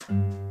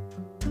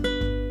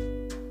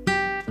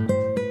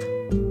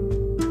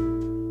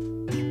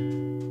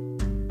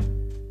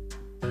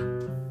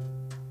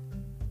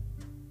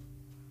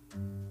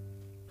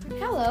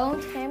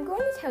and today I'm going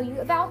to tell you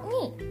about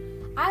me.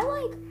 I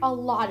like a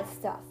lot of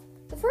stuff.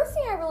 The first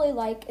thing I really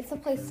like is to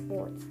play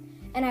sports,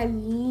 and I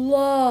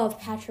love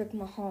Patrick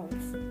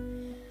Mahomes.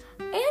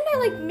 And I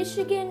like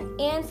Michigan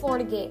and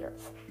Florida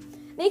Gators.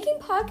 Making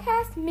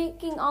podcasts,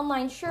 making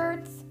online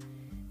shirts,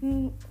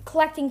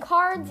 collecting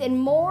cards, and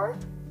more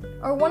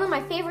are one of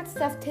my favorite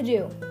stuff to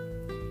do.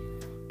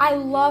 I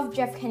love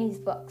Jeff Kenny's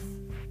books.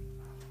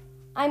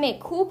 I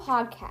make cool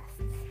podcasts.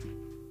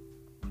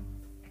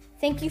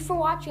 Thank you for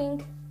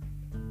watching.